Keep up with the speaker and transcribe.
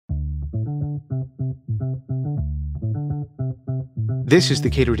This is the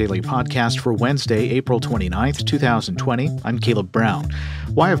Cato Daily Podcast for Wednesday, April 29th, 2020. I'm Caleb Brown.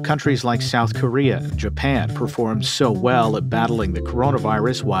 Why have countries like South Korea and Japan performed so well at battling the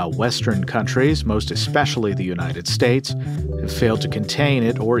coronavirus while Western countries, most especially the United States, have failed to contain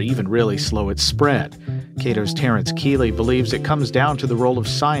it or even really slow its spread? Cato's Terence Kealey believes it comes down to the role of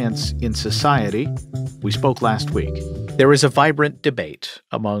science in society. We spoke last week. There is a vibrant debate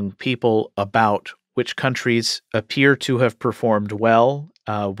among people about which countries appear to have performed well,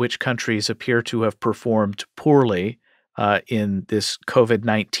 which countries appear to have performed poorly in this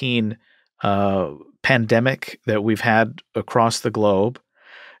COVID-19 pandemic that we've had across the globe.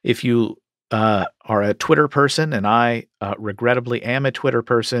 If you are a Twitter person, and I regrettably am a Twitter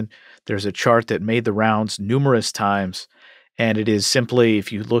person, there's a chart that made the rounds numerous times, and it is simply,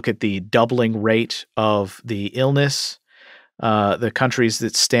 if you look at the doubling rate of the illness, the countries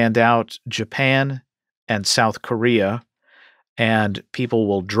that stand out, Japan and South Korea, and people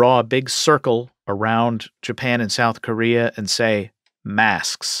will draw a big circle around Japan and South Korea and say,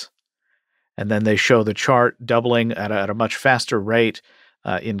 masks. And then they show the chart doubling at a much faster rate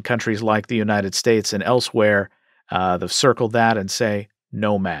in countries like the United States and elsewhere. They've circled that and say,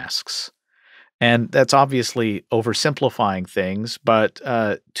 no masks. And that's obviously oversimplifying things, but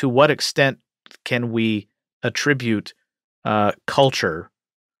to what extent can we attribute culture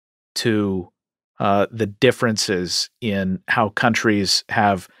to the differences in how countries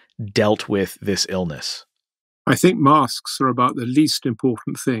have dealt with this illness? I think masks are about the least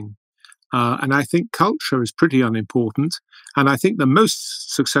important thing. And I think culture is pretty unimportant. And I think the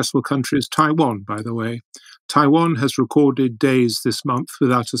most successful country is Taiwan, by the way. Taiwan has recorded days this month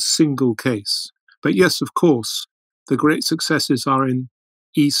without a single case. But yes, of course, the great successes are in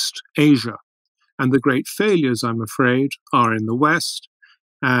East Asia. And the great failures, I'm afraid, are in the West,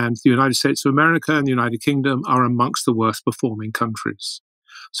 and the United States of America and the United Kingdom are amongst the worst performing countries.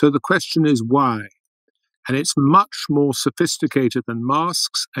 So the question is why? And it's much more sophisticated than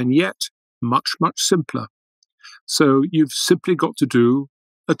masks, and yet much, much simpler. So you've simply got to do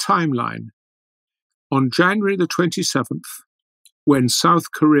a timeline. On January the 27th, when South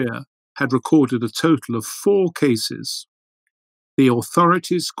Korea had recorded a total of 4 cases, the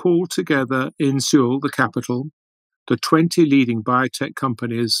authorities called together in Seoul, the capital, the 20 leading biotech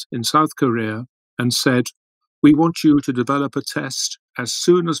companies in South Korea and said, we want you to develop a test as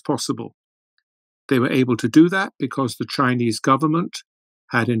soon as possible. They were able to do that because the Chinese government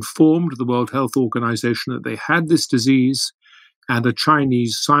had informed the World Health Organization that they had this disease, and a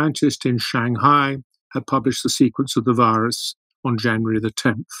Chinese scientist in Shanghai had published the sequence of the virus on January the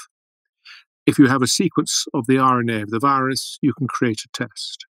 10th. If you have a sequence of the RNA of the virus, you can create a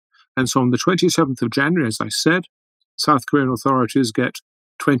test. And so on the 27th of January, as I said, South Korean authorities get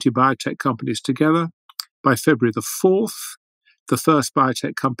 20 biotech companies together. By February the 4th, the first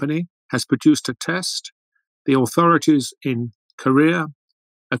biotech company has produced a test. The authorities in Korea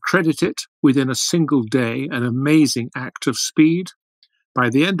accredit it within a single day, an amazing act of speed. By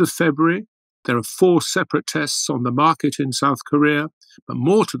the end of February, there are 4 separate tests on the market in South Korea, but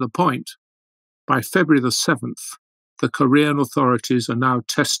more to the point, by February the 7th, the Korean authorities are now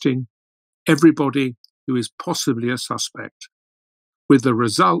testing everybody who is possibly a suspect, with the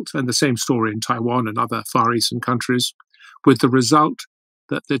result, and the same story in Taiwan and other Far Eastern countries, with the result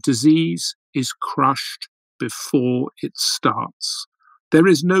that the disease is crushed before it starts. There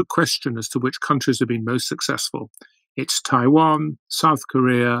is no question as to which countries have been most successful. It's Taiwan, South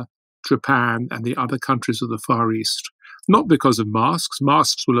Korea, Japan, and the other countries of the Far East. Not because of masks.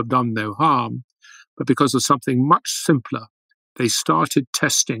 Masks will have done no harm, but because of something much simpler. They started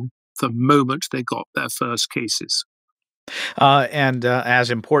testing the moment they got their first cases. And as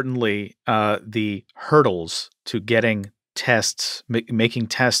importantly, the hurdles to getting tests, making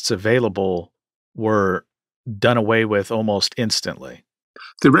tests available were done away with almost instantly.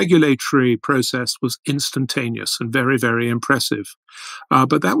 The regulatory process was instantaneous and very, very impressive.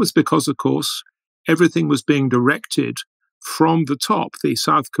 But that was because, of course, everything was being directed from the top. The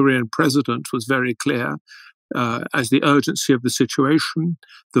South Korean president was very clear as the urgency of the situation.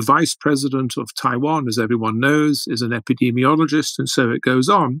 The vice president of Taiwan, as everyone knows, is an epidemiologist, and so it goes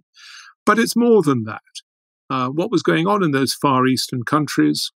on. But it's more than that. What was going on in those Far Eastern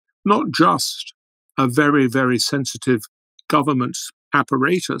countries, not just a very, very sensitive government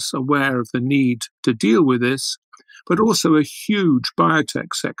apparatus aware of the need to deal with this, but also a huge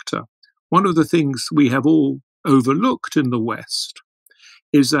biotech sector. One of the things we have all overlooked in the West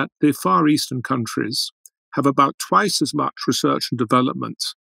is that the Far Eastern countries have about twice as much research and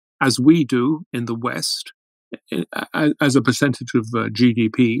development as we do in the West as a percentage of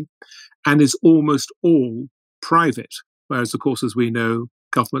GDP. and is almost all private, whereas, of course, as we know,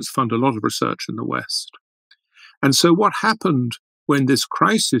 governments fund a lot of research in the West. And so what happened when this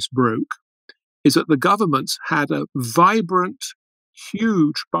crisis broke is that the governments had a vibrant,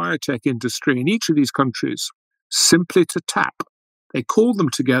 huge biotech industry in each of these countries simply to tap. They called them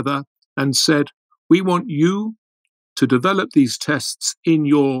together and said, we want you to develop these tests in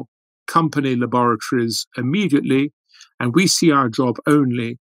your company laboratories immediately, and we see our job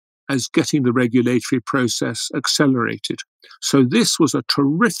only as getting the regulatory process accelerated. So this was a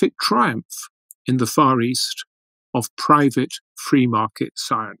terrific triumph in the Far East of private free market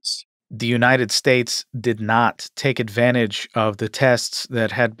science. The United States did not take advantage of the tests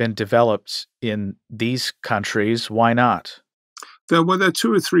that had been developed in these countries. Why not? There are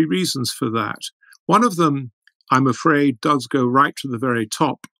two or three reasons for that. One of them, I'm afraid, does go right to the very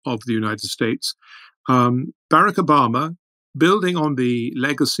top of the United States. Barack Obama, building on the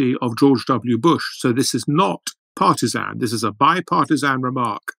legacy of George W. Bush, so this is not partisan, this is a bipartisan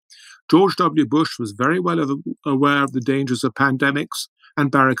remark. George W. Bush was very well aware of the dangers of pandemics,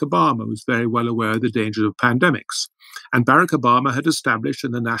 and Barack Obama was very well aware of the dangers of pandemics. And Barack Obama had established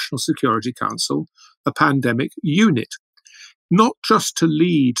in the National Security Council a pandemic unit, not just to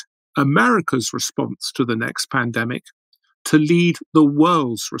lead America's response to the next pandemic, to lead the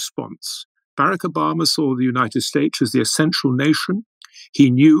world's response. Barack Obama saw the United States as the essential nation. He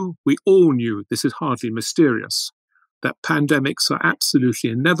knew, we all knew, this is hardly mysterious, that pandemics are absolutely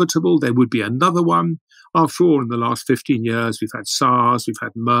inevitable. There would be another one. After all, in the last 15 years, we've had SARS, we've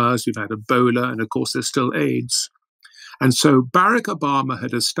had MERS, we've had Ebola, and of course, there's still AIDS. And so Barack Obama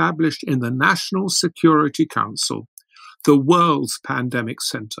had established in the National Security Council the world's pandemic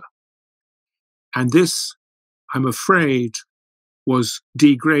center. And this, I'm afraid, was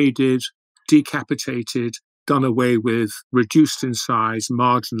degraded, decapitated, done away with, reduced in size,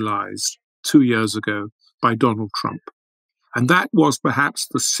 marginalized 2 years ago by Donald Trump. And that was perhaps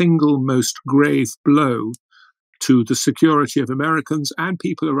the single most grave blow to the security of Americans and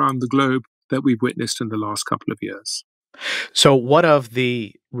people around the globe that we've witnessed in the last couple of years. So what of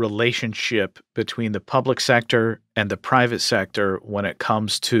the relationship between the public sector and the private sector when it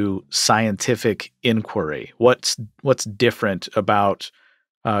comes to scientific inquiry? What's different about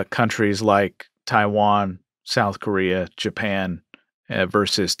countries like Taiwan, South Korea, Japan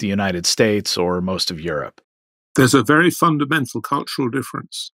versus the United States or most of Europe? There's a very fundamental cultural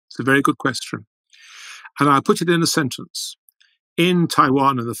difference. It's a very good question. And I'll put it in a sentence. In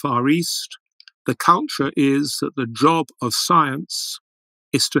Taiwan and the Far East, the culture is that the job of science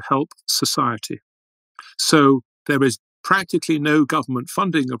is to help society. So there is practically no government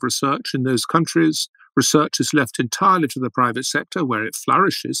funding of research in those countries. Research is left entirely to the private sector where it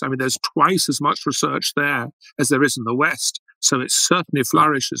flourishes. I mean, there's twice as much research there as there is in the West. So it certainly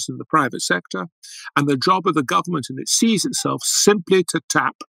flourishes in the private sector. And the job of the government, and it sees itself simply to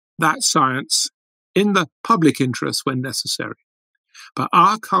tap that science in the public interest when necessary. But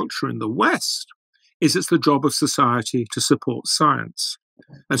our culture in the West is it's the job of society to support science.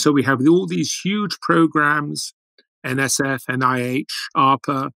 And so we have all these huge programs, NSF, NIH,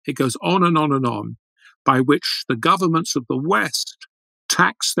 ARPA, it goes on and on and on, by which the governments of the West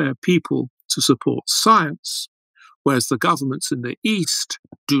tax their people to support science, whereas the governments in the East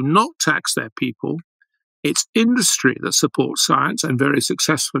do not tax their people. It's industry that supports science, and very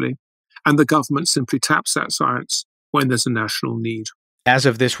successfully, and the government simply taps that science when there's a national need. As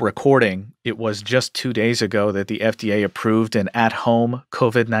of this recording, it was just 2 days ago that the FDA approved an at-home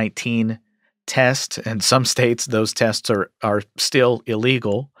COVID-19 test. In some states, those tests are still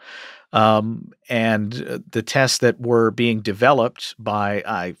illegal. And the tests that were being developed by,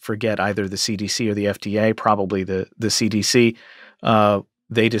 I forget, either the CDC or the FDA, probably the CDC,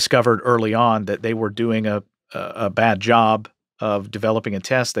 they discovered early on that they were doing a bad job of developing a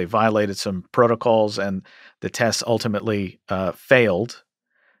test. They violated some protocols, and the tests ultimately failed.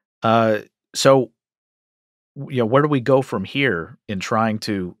 So, where do we go from here in trying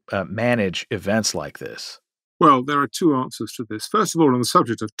to manage events like this? Well, there are two answers to this. First of all, on the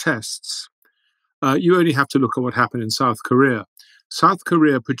subject of tests, you only have to look at what happened in South Korea. South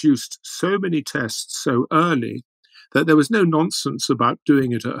Korea produced so many tests so early that there was no nonsense about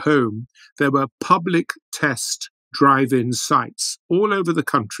doing it at home. There were public test drive-in sites all over the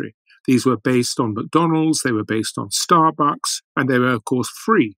country. These were based on McDonald's, they were based on Starbucks, and they were, of course,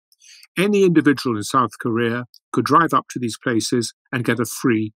 free. Any individual in South Korea could drive up to these places and get a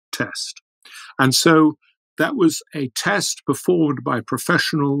free test. And so that was a test performed by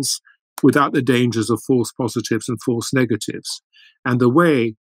professionals without the dangers of false positives and false negatives. And the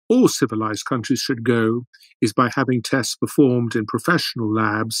way all civilized countries should go is by having tests performed in professional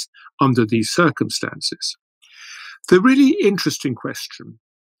labs under these circumstances. The really interesting question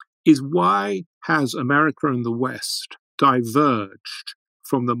is, why has America and the West diverged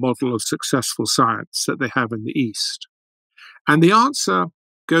from the model of successful science that they have in the East? And the answer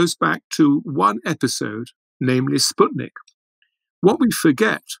goes back to one episode, namely Sputnik. What we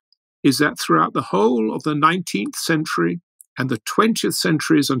forget is that throughout the whole of the 19th century and the 20th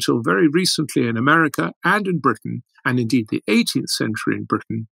centuries until very recently in America and in Britain, and indeed the 18th century in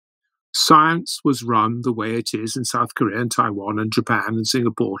Britain, science was run the way it is in South Korea and Taiwan and Japan and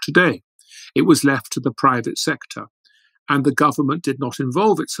Singapore today. It was left to the private sector, and the government did not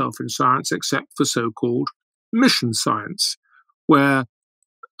involve itself in science except for so-called mission science, where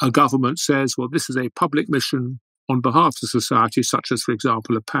a government says, well, this is a public mission on behalf of society, such as, for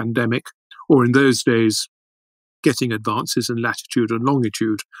example, a pandemic, or in those days, getting advances in latitude and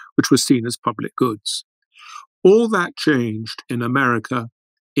longitude, which was seen as public goods. All that changed in America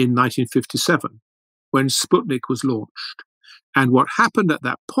in 1957, when Sputnik was launched. And what happened at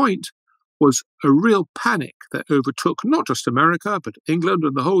that point was a real panic that overtook not just America, but England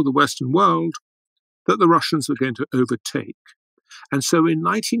and the whole of the Western world, that the Russians were going to overtake. And so in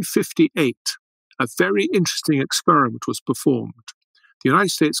 1958, a very interesting experiment was performed. The United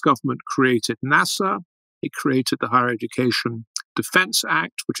States government created NASA. It created the Higher Education Defense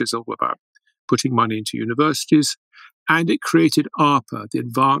Act, which is all about putting money into universities. And it created ARPA, the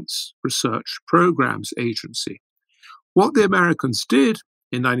Advanced Research Programs Agency. What the Americans did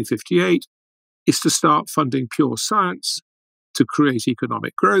in 1958 is to start funding pure science to create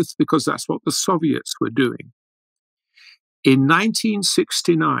economic growth, because that's what the Soviets were doing. In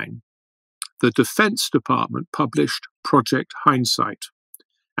 1969, the Defense Department published Project Hindsight.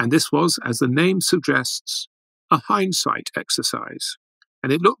 And this was, as the name suggests, a hindsight exercise.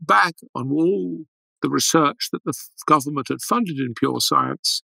 And it looked back on all the research that the government had funded in pure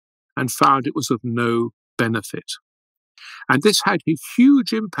science and found it was of no benefit. And this had a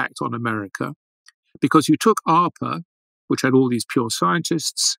huge impact on America, because you took ARPA, which had all these pure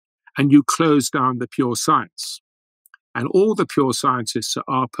scientists, and you closed down the pure science. And all the pure scientists at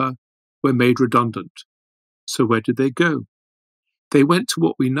ARPA were made redundant. So where did they go? They went to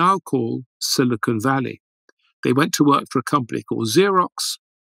what we now call Silicon Valley. They went to work for a company called Xerox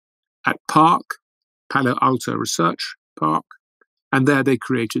at Park, Palo Alto Research Park, and there they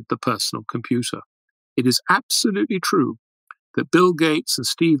created the personal computer. It is absolutely true that Bill Gates and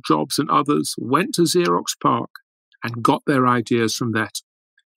Steve Jobs and others went to Xerox Park and got their ideas from that.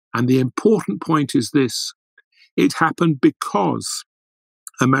 And the important point is this: it happened because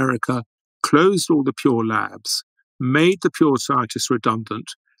America closed all the pure labs, made the pure scientists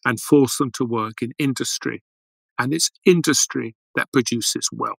redundant, and forced them to work in industry. And it's industry that produces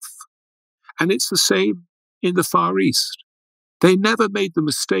wealth. And it's the same in the Far East. They never made the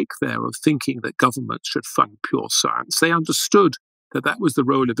mistake there of thinking that governments should fund pure science. They understood that that was the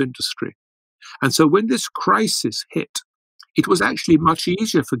role of industry. And so when this crisis hit, it was actually much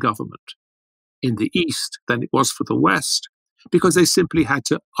easier for government in the East than it was for the West, because they simply had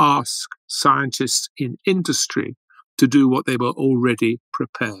to ask scientists in industry to do what they were already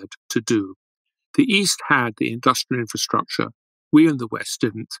prepared to do. The East had the industrial infrastructure. We in the West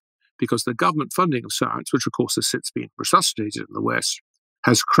didn't, because the government funding of science, which of course has since been resuscitated in the West,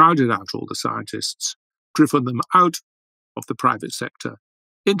 has crowded out all the scientists, driven them out of the private sector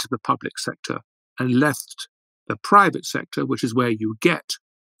into the public sector, and left the private sector, which is where you get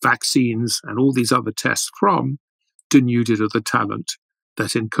vaccines and all these other tests from, denuded of the talent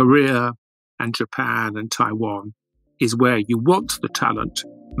that in Korea and Japan and Taiwan is where you want the talent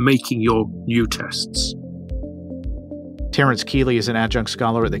making your new tests. Terence Kealey is an adjunct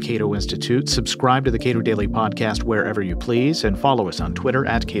scholar at the Cato Institute. Subscribe to the Cato Daily Podcast wherever you please, and follow us on Twitter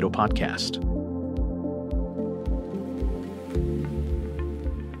 @Cato Podcast.